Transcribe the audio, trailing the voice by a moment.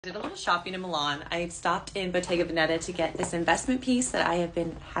Did a little shopping in Milan. I stopped in Bottega Veneta to get this investment piece that I have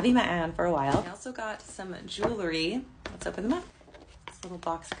been having my eye on for a while. I also got some jewelry. Let's open them up. This little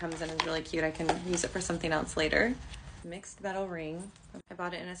box that comes in is really cute. I can use it for something else later. Mixed metal ring. I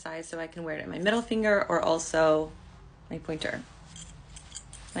bought it in a size so I can wear it in my middle finger or also my pointer.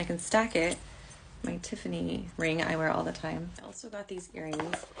 I can stack it. My Tiffany ring I wear all the time. I also got these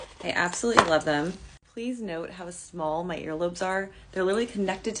earrings. I absolutely love them. Please note how small my earlobes are. They're literally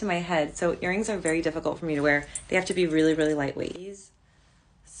connected to my head, so earrings are very difficult for me to wear. They have to be really, really lightweight. These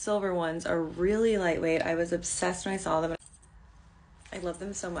silver ones are really lightweight. I was obsessed when I saw them. I love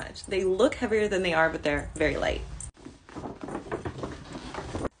them so much. They look heavier than they are, but they're very light.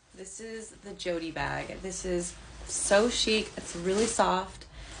 This is the Jody bag. This is so chic. It's really soft,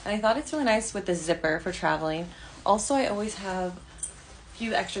 and I thought it's really nice with the zipper for traveling. Also, I always have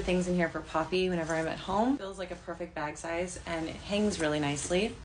few extra things in here for Poppy whenever I'm at home. It feels like a perfect bag size and it hangs really nicely.